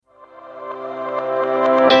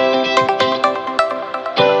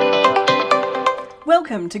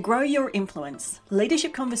Welcome to Grow Your Influence,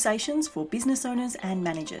 leadership conversations for business owners and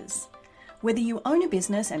managers. Whether you own a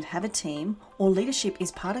business and have a team, or leadership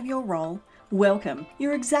is part of your role, welcome.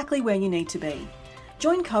 You're exactly where you need to be.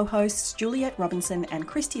 Join co-hosts Juliet Robinson and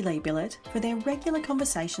Christy Lee Billett for their regular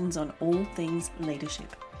conversations on all things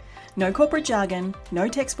leadership. No corporate jargon, no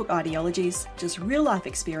textbook ideologies, just real-life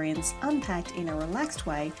experience unpacked in a relaxed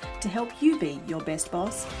way to help you be your best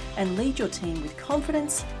boss and lead your team with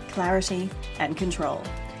confidence, clarity, and control.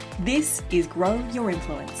 This is Grow Your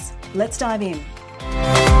Influence. Let's dive in.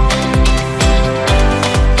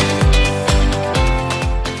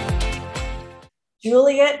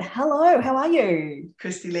 Juliet, hello, how are you?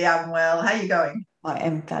 Christy Lee, I'm well. How are you going? I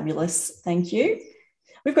am fabulous, thank you.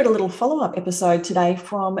 We've got a little follow-up episode today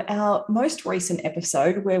from our most recent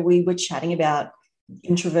episode where we were chatting about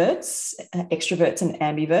introverts, extroverts and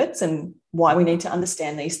ambiverts and why we need to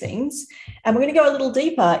understand these things. And we're going to go a little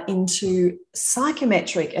deeper into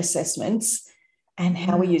psychometric assessments and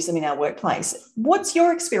how we use them in our workplace. What's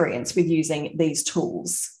your experience with using these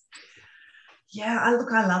tools? Yeah, I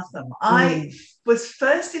love them. I was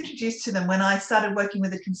first introduced to them when I started working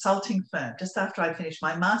with a consulting firm just after I finished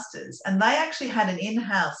my master's, and they actually had an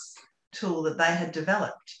in-house tool that they had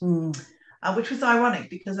developed, which was ironic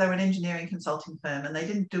because they were an engineering consulting firm and they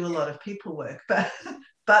didn't do a lot of people work, but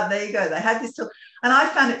there you go, they had this tool, and I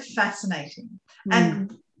found it fascinating.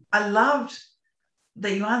 And I loved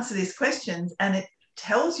that you answer these questions and it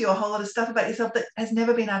tells you a whole lot of stuff about yourself that has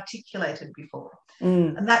never been articulated before.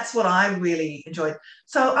 And that's what I really enjoyed.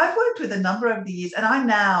 So I've worked with a number over the years, and I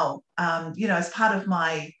now, as part of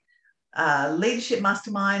my leadership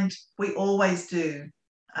mastermind, we always do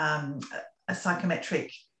use a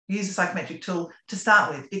psychometric tool to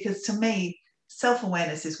start with, because to me,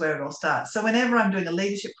 self-awareness is where it all starts. So whenever I'm doing a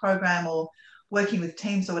leadership program or working with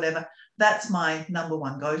teams or whatever, that's my number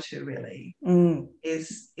one go-to really,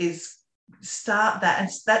 is start that, and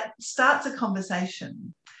that starts a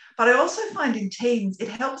conversation. But I also find in teams, it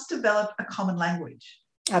helps develop a common language.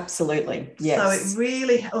 Absolutely, yes. So it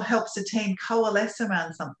really helps a team coalesce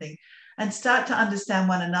around something and start to understand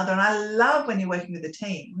one another. And I love when you're working with a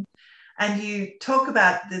team and you talk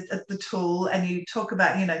about the tool and you talk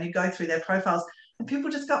about, you go through their profiles and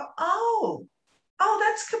people just go, oh,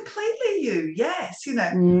 that's completely you. Yes,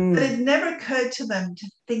 but it never occurred to them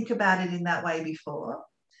to think about it in that way before.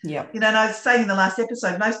 Yeah. And I was saying in the last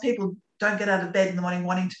episode, most people don't get out of bed in the morning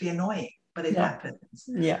wanting to be annoying, but it happens.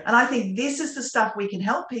 Yeah. And I think this is the stuff we can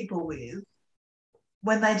help people with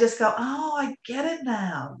when they just go, oh, I get it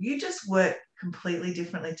now. You just work completely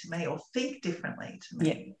differently to me or think differently to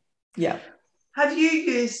me. Yeah. Have you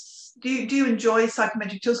used, do you enjoy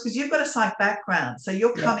psychometric tools? Because you've got a psych background, so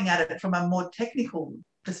you're coming at it from a more technical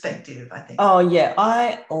perspective, I think. Oh, yeah.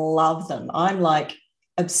 I love them. I'm like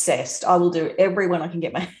obsessed. I will do every one I can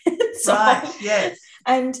get my hands on. Right, yes.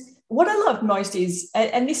 And what I love most is,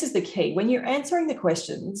 and this is the key, when you're answering the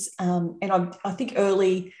questions, and I think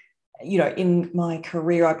early, in my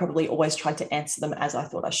career, I probably always tried to answer them as I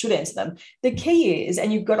thought I should answer them. The key is,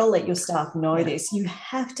 and you've got to let your staff know this, you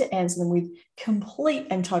have to answer them with complete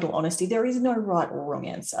and total honesty. There is no right or wrong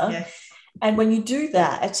answer. Yes. And when you do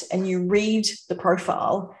that and you read the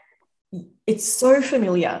profile, it's so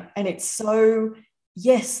familiar and it's so,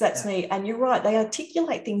 yes, that's me. And you're right, they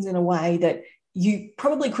articulate things in a way that you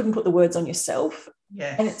probably couldn't put the words on yourself.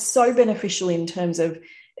 Yes. And it's so beneficial in terms of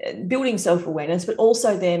building self-awareness, but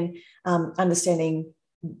also then understanding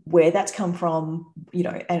where that's come from,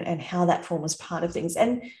 and how that forms part of things.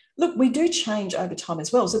 And look, we do change over time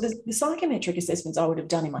as well. So the psychometric assessments I would have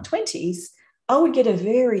done in my 20s, I would get a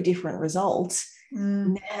very different result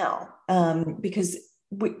now, because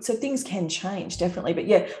so things can change, definitely. But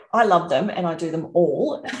yeah, I love them and I do them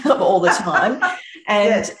all the time. And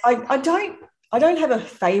yes. I don't have a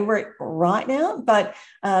favorite right now, but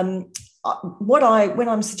when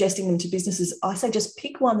I'm suggesting them to businesses, I say just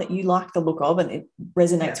pick one that you like the look of and it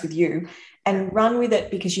resonates with you, and run with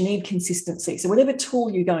it, because you need consistency. So whatever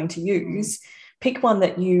tool you're going to use, pick one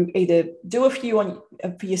that you either do a few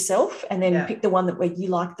for yourself, and then pick the one where you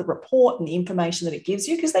like the report and the information that it gives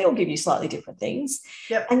you, because they all give you slightly different things.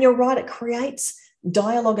 Yep. And you're right, it creates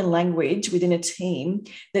dialogue and language within a team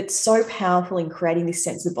that's so powerful in creating this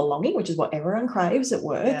sense of belonging, which is what everyone craves at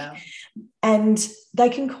work. Yeah. And they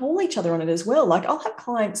can call each other on it as well. Like, I'll have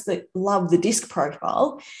clients that love the DISC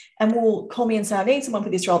profile and will call me and say, I need someone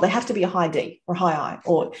for this role. They have to be a high D or high I,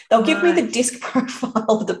 or they'll give me the DISC profile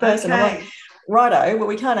of the person. Okay. I'm like, righto, well,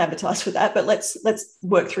 we can't advertise for that, but let's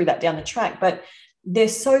work through that down the track. But they're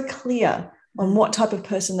so clear on what type of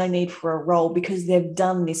person they need for a role because they've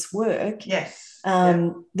done this work. Yes.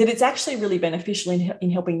 That it's actually really beneficial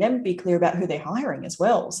in helping them be clear about who they're hiring as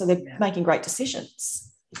well. So they're making great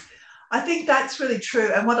decisions. I think that's really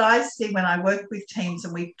true. And what I see when I work with teams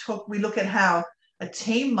and we look at how a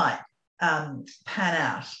team might pan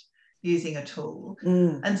out using a tool.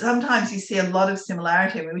 And sometimes you see a lot of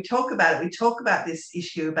similarity. When we talk about it, we talk about this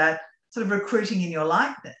issue about sort of recruiting in your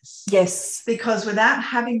likeness. Yes. Because without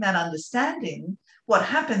having that understanding, what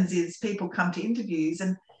happens is people come to interviews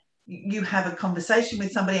and you have a conversation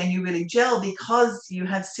with somebody and you really gel because you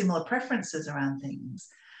have similar preferences around things.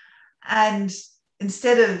 And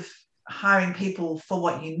instead of hiring people for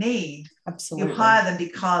what you need, absolutely, you hire them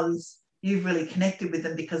because you've really connected with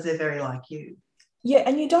them because they're very like you. Yeah,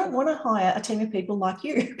 and you don't want to hire a team of people like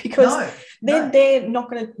you because they're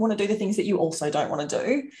not going to want to do the things that you also don't want to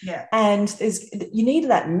do. Yeah. And you need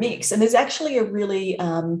that mix. And there's actually a really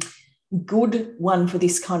good one for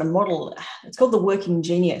this kind of model. It's called the Working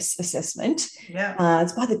Genius Assessment. Yeah.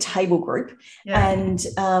 It's by the Table Group. Yeah. And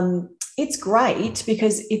it's great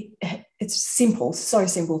because it's simple, so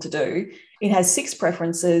simple to do. It has 6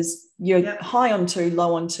 preferences. You're high on 2,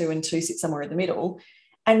 low on 2, and 2 sit somewhere in the middle.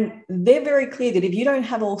 And they're very clear that if you don't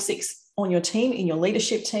have all 6 on your team, in your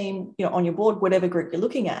leadership team, on your board, whatever group you're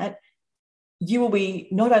looking at, you will be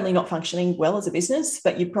not only not functioning well as a business,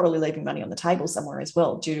 but you're probably leaving money on the table somewhere as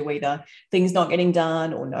well due to either things not getting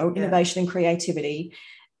done or no innovation and creativity.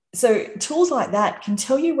 So tools like that can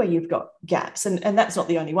tell you where you've got gaps. And that's not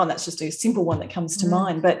the only one. That's just a simple one that comes to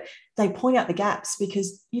mind. But they point out the gaps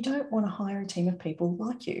because you don't want to hire a team of people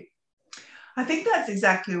like you. I think that's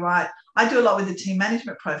exactly right. I do a lot with the team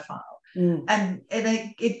management profile. And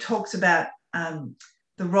it talks about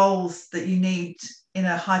the roles that you need in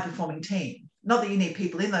a high-performing team. Not that you need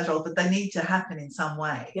people in those roles, but they need to happen in some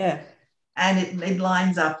way. Yeah. And it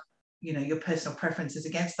lines up, your personal preferences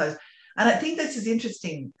against those. And I think this is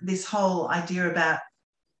interesting, this whole idea about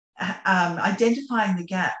identifying the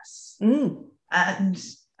gaps. And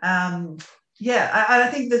I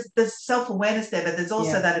think there's self-awareness there, but there's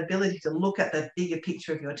also that ability to look at the bigger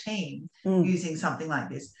picture of your team using something like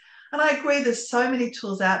this. And I agree, there's so many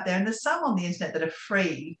tools out there, and there's some on the internet that are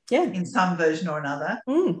free in some version or another.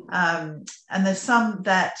 And there's some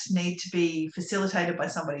that need to be facilitated by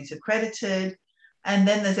somebody who's accredited. And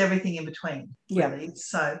then there's everything in between, really.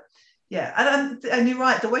 So, and you're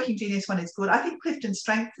right, the Working Genius one is good. I think Clifton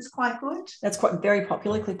Strength is quite good. That's quite very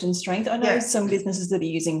popular, Clifton Strength. I know some businesses that are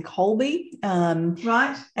using Colby.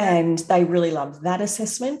 Right. And they really love that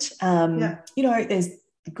assessment. There's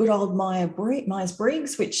the good old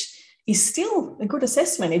Myers-Briggs, which is still a good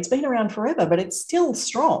assessment. It's been around forever, but it's still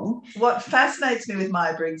strong. What fascinates me with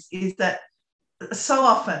Myers-Briggs is that so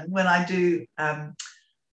often when I do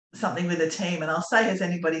something with a team and I'll say, has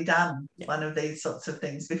anybody done one of these sorts of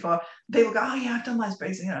things before? People go, oh, yeah, I've done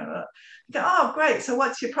Myers-Briggs. You go, oh, great. So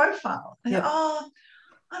what's your profile? They go, oh,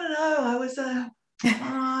 I don't know. I was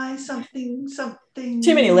something.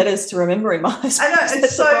 Too many letters to remember in Myers-Briggs. I know,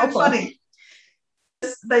 it's so funny.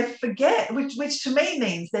 They forget, which to me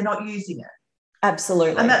means they're not using it.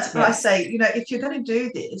 Absolutely. And that's what I say, if you're going to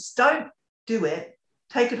do this, don't do it.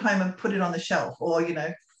 Take it home and put it on the shelf or,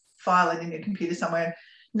 file it in your computer somewhere and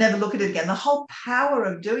never look at it again. The whole power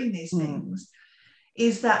of doing these things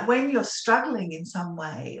is that when you're struggling in some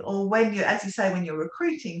way or when you're, as you say, when you're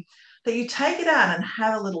recruiting, that you take it out and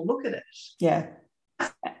have a little look at it. Yeah.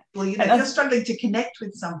 Well, if you're struggling to connect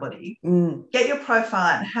with somebody, get your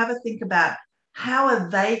profile out and have a think about how are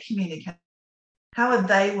they communicating, how are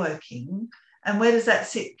they working, and where does that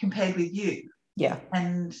sit compared with you? Yeah.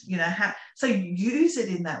 And, so use it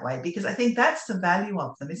in that way, because I think that's the value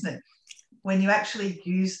of them, isn't it? When you actually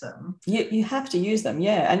use them. You have to use them,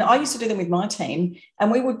 yeah. And I used to do them with my team, and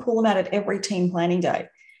we would pull them out at every team planning day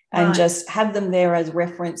and just have them there as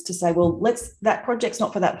reference to say, well, that project's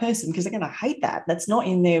not for that person because they're going to hate that. That's not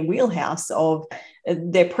in their wheelhouse of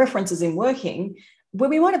their preferences in working. Well,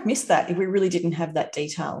 we might have missed that if we really didn't have that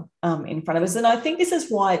detail in front of us. And I think this is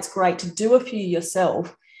why it's great to do a few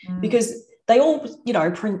yourself because they all,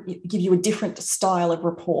 give you a different style of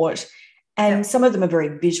report. And some of them are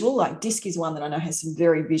very visual, like DISC is one that I know has some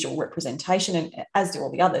very visual representation, and as do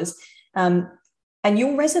all the others. And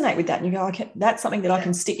you'll resonate with that. And you go, okay, that's something that I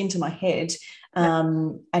can stick into my head.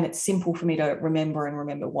 And it's simple for me to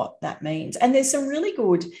remember what that means. And there's some really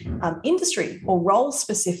good industry or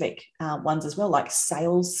role-specific ones as well, like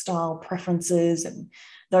sales style preferences and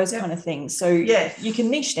those kind of things. So you can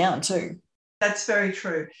niche down too. That's very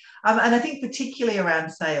true. And I think particularly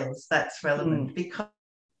around sales, that's relevant because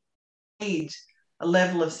you need a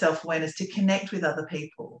level of self-awareness to connect with other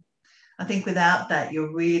people. I think without that,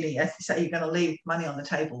 you're really, as you say, you're going to leave money on the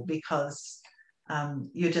table because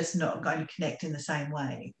you're just not going to connect in the same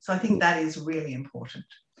way. So I think that is really important.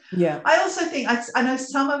 Yeah. I also think, I know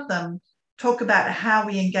some of them talk about how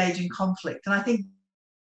we engage in conflict, and I think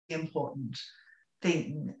the important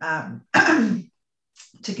thing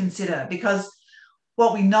to consider, because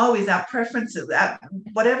what we know is our preferences,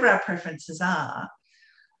 whatever our preferences are,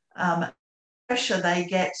 pressure, they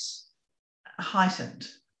get heightened.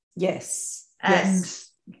 Yes.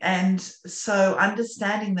 And so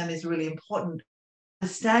understanding them is really important.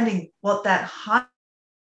 Understanding what that high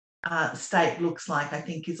state looks like, I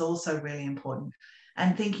think, is also really important.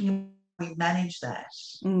 And thinking we manage that.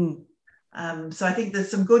 So I think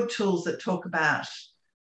there's some good tools that talk about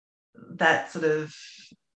that sort of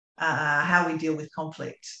how we deal with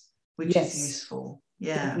conflict, which is useful.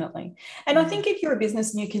 Yeah, definitely. And I think if you're a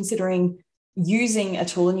business and you're considering using a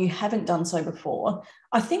tool and you haven't done so before,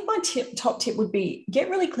 I think my top tip would be get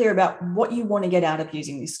really clear about what you want to get out of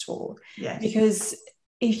using this tool. Yes. Because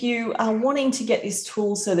if you are wanting to get this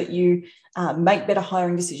tool so that you make better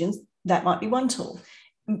hiring decisions, that might be one tool.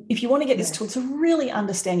 If you want to get this tool to really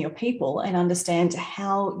understand your people and understand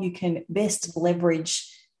how you can best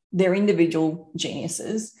leverage their individual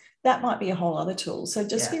geniuses, that might be a whole other tool. So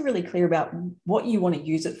just be really clear about what you want to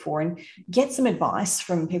use it for, and get some advice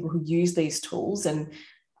from people who use these tools and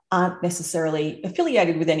aren't necessarily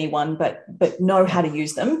affiliated with anyone, but know how to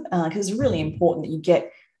use them, because it's really important that you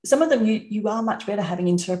get some of them. You are much better having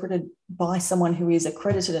interpreted by someone who is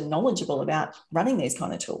accredited and knowledgeable about running these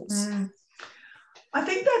kind of tools. I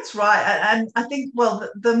think that's right. And I think, well,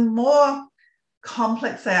 the more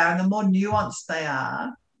complex they are and the more nuanced they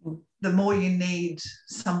are, the more you need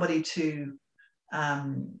somebody to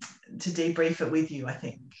debrief it with you, I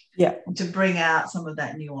think. Yeah. To bring out some of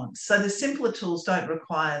that nuance. So the simpler tools don't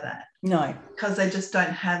require that. No. Because they just don't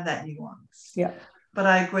have that nuance. Yeah. But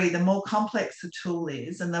I agree, the more complex the tool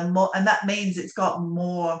is, and that means it's got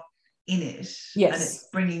more in it. Yes. And it's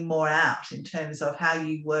bringing more out in terms of how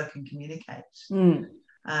you work and communicate.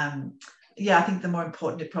 I think the more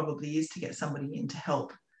important it probably is to get somebody in to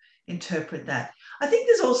help interpret that. I think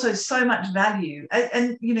there's also so much value,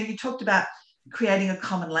 and you talked about creating a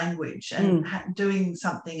common language and doing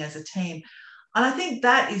something as a team, and I think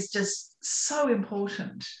that is just so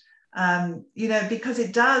important, because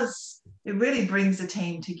it really brings a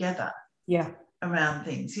team together around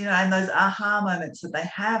things, and those aha moments that they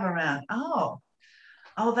have around, oh,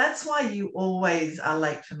 that's why you always are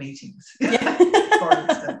late for meetings, for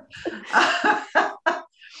instance.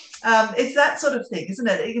 It's that sort of thing, isn't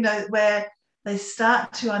it? Where they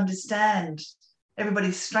start to understand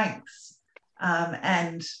everybody's strengths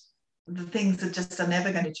and the things that just are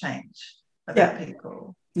never going to change about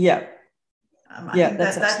people. Yeah. I think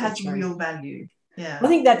that has real value. Yeah. I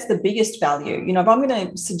think that's the biggest value. If I'm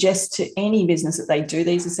going to suggest to any business that they do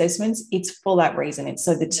these assessments, it's for that reason. It's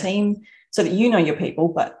so the team, so that you know your people,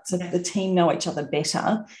 but so the team know each other better.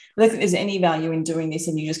 I don't think there's any value in doing this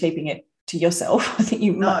and you're just keeping it to yourself. I think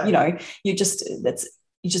you're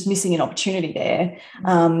just missing an opportunity there.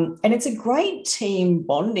 And it's a great team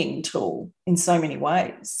bonding tool in so many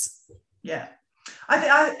ways. Yeah.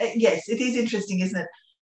 Yes, it is interesting, isn't it?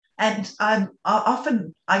 And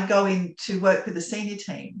often I go in to work with the senior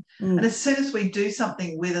team, and as soon as we do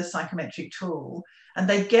something with a psychometric tool and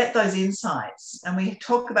they get those insights and we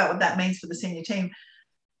talk about what that means for the senior team,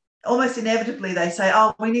 almost inevitably they say,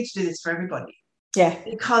 oh, we need to do this for everybody. Yeah.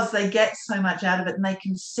 Because they get so much out of it and they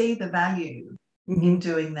can see the value in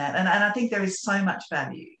doing that. And I think there is so much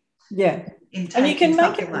value. Yeah. And you can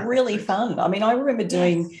make it really fun. I mean, I remember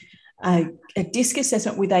doing a DISC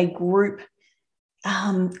assessment with a group.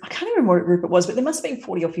 I can't remember what group it was, but there must have been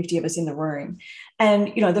 40 or 50 of us in the room. And,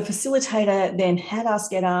 the facilitator then had us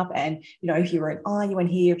get up and, if you're an I, you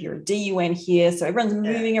went here, if you're a D, you went here. So everyone's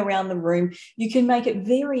moving around the room. You can make it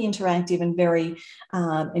very interactive and very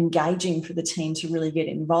engaging for the team to really get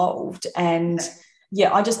involved. And,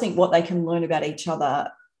 I just think what they can learn about each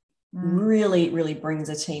other really, really brings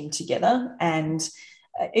a team together. And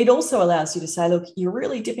it also allows you to say, look, you're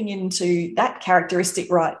really dipping into that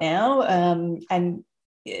characteristic right now. And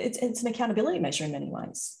it's an accountability measure in many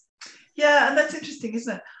ways. Yeah, and that's interesting,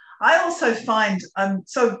 isn't it? I also find,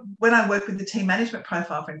 so when I work with the team management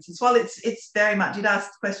profile, for instance, well, it's very much, it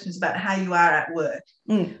asks questions about how you are at work,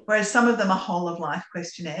 whereas some of them are whole of life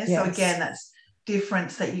questionnaires. Yes. So again, that's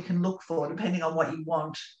difference that you can look for depending on what you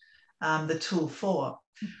want the tool for.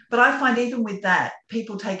 But I find even with that,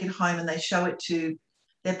 people take it home and they show it to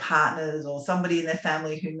their partners or somebody in their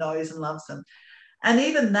family who knows and loves them. And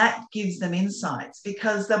even that gives them insights,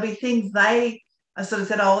 because there'll be things they are sort of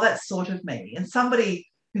said, oh, that's sort of me. And somebody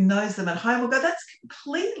who knows them at home will go, that's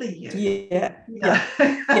completely you. Yeah. You know?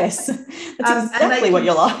 Yes. That's exactly what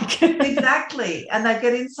you're like. Exactly. And they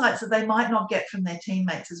get insights that they might not get from their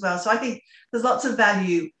teammates as well. So I think there's lots of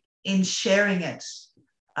value in sharing it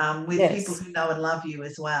with people who know and love you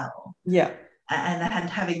as well. Yeah. And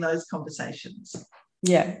having those conversations.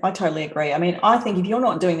 Yeah, I totally agree. I mean, I think if you're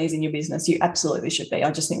not doing these in your business, you absolutely should be. I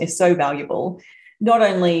just think they're so valuable, not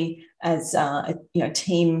only as a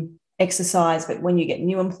team exercise, but when you get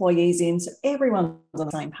new employees in, so everyone's on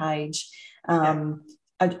the same page.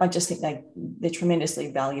 I just think they're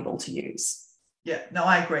tremendously valuable to use. Yeah, no,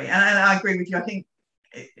 I agree. And I agree with you. I think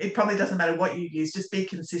it probably doesn't matter what you use, just be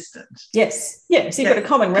consistent. Yes. Yeah. So you've got a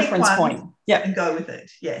common reference point. Yeah. And go with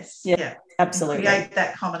it. Yes. Yeah. Absolutely. Create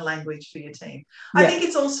that common language for your team. I think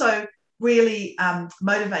it's also really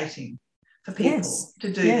motivating for people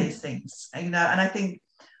to do these things. And I think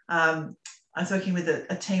I was working with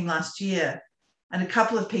a team last year, and a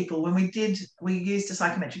couple of people, when we used a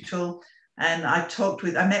psychometric tool, and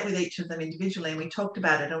I met with each of them individually, and we talked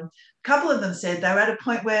about it. And a couple of them said they were at a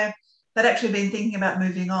point where they'd actually been thinking about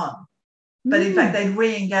moving on. But in fact, they'd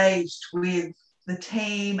re-engaged with the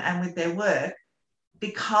team and with their work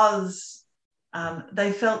because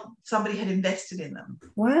they felt somebody had invested in them.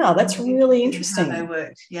 Wow, that's really interesting. How they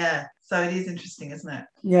worked. Yeah. So it is interesting, isn't it?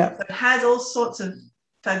 Yeah. So it has all sorts of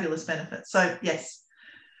fabulous benefits. So yes,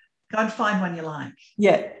 go and find one you like.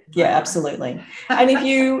 Yeah, absolutely. And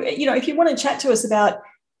if you want to chat to us about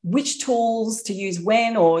which tools to use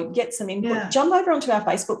when, or get some input, jump over onto our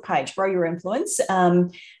Facebook page, Grow Your Influence.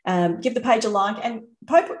 Give the page a like and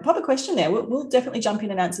pop a question there. We'll definitely jump in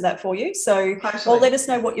and answer that for you. So, or let us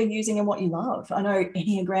know what you're using and what you love. I know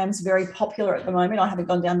Enneagram's very popular at the moment. I haven't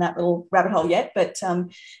gone down that little rabbit hole yet, but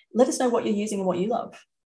let us know what you're using and what you love.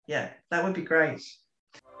 Yeah, that would be great.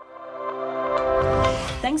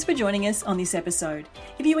 Thanks for joining us on this episode.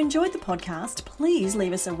 If you enjoyed the podcast, please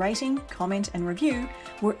leave us a rating, comment and review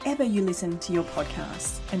wherever you listen to your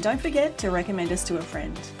podcasts. And don't forget to recommend us to a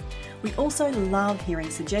friend. We also love hearing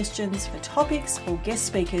suggestions for topics or guest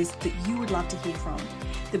speakers that you would love to hear from.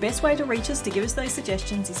 The best way to reach us to give us those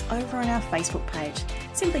suggestions is over on our Facebook page.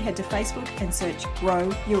 Simply head to Facebook and search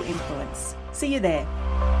Grow Your Influence. See you there.